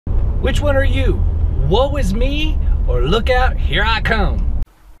Which one are you? Woe is me, or look out, here I come?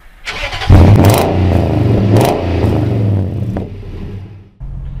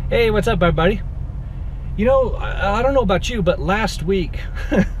 Hey, what's up, everybody? You know, I don't know about you, but last week,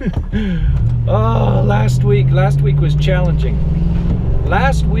 last week was challenging.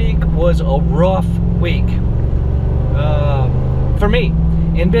 Last week was a rough week for me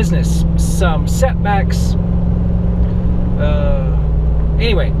in business. Some setbacks.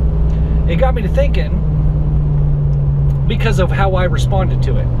 Anyway, it got me to thinking because of how I responded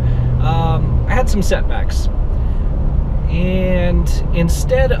to it. I had some setbacks. And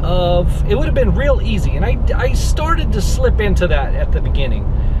instead of, it would have been real easy, and I started to slip into that at the beginning,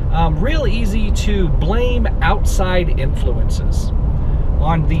 real easy to blame outside influences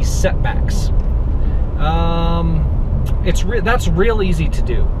on these setbacks. That's real easy to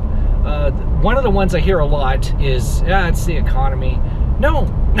do. One of the ones I hear a lot is, it's the economy. No,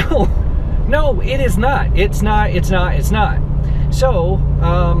 it is not. It's not. So,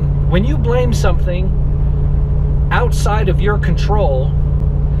 when you blame something outside of your control,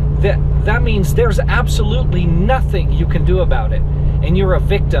 that means there's absolutely nothing you can do about it, and you're a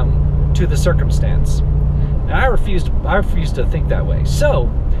victim to the circumstance. And I refuse to think that way.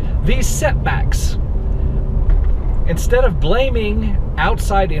 So these setbacks, instead of blaming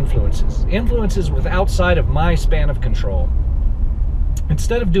outside influences with outside of my span of control,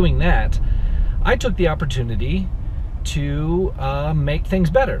 instead of doing that, I took the opportunity to make things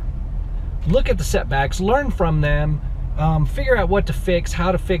better. Look at the setbacks, learn from them, figure out what to fix,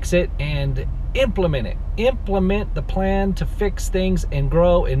 how to fix it, and implement it. Implement the plan to fix things and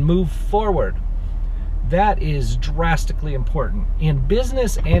grow and move forward. That is drastically important in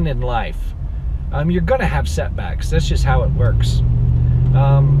business and in life. You're going to have setbacks. That's just how it works.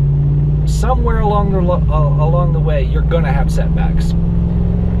 Somewhere along the way, you're going to have setbacks.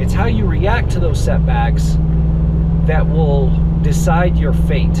 It's how you react to those setbacks that will decide your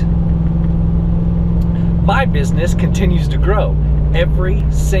fate. My business continues to grow every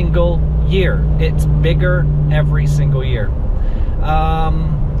single year. It's bigger every single year,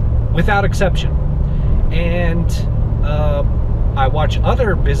 without exception. And I watch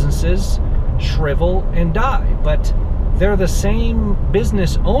other businesses shrivel and die, but they're the same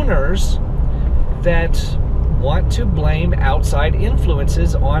business owners that want to blame outside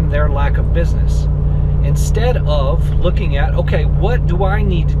influences on their lack of business, instead of looking at, okay, what do I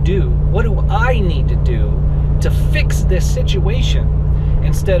need to do? What do I need to do to fix this situation,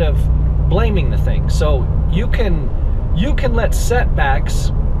 instead of blaming the thing? So you can let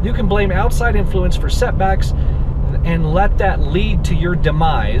setbacks, you can blame outside influence for setbacks and let that lead to your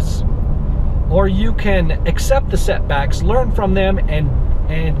demise, or you can accept the setbacks, learn from them, and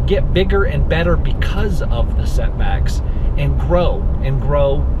get bigger and better because of the setbacks, and grow and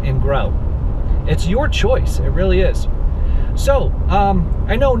grow and grow. It's your choice. It really is. So,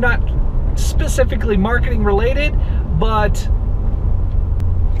 I know not specifically marketing related, but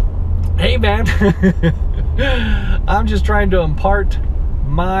hey man, I'm just trying to impart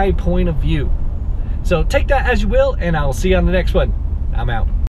my point of view. So take that as you will, and I'll see you on the next one. I'm out.